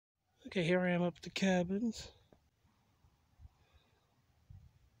Okay, here I am up at the cabins.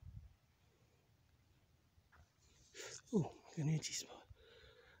 Oh, an itchy spot.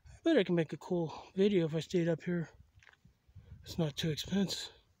 I bet I can make a cool video if I stayed up here. It's not too expensive.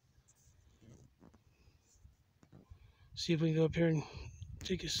 See if we can go up here and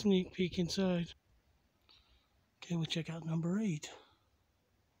take a sneak peek inside. Okay, we'll check out number 8.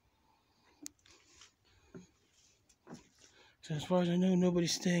 So as far as I know,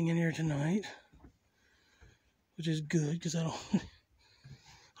 nobody's staying in here tonight, which is good because I don't.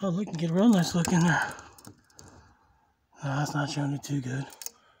 Oh, look, and get a real nice look in there. No, that's not showing it too good.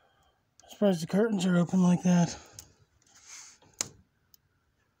 I'm surprised the curtains are open like that.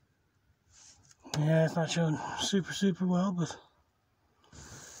 Yeah, it's not showing super well, but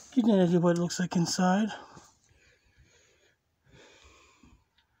give you an idea what it looks like inside.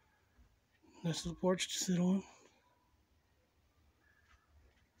 Nice little porch to sit on.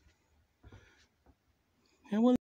 And what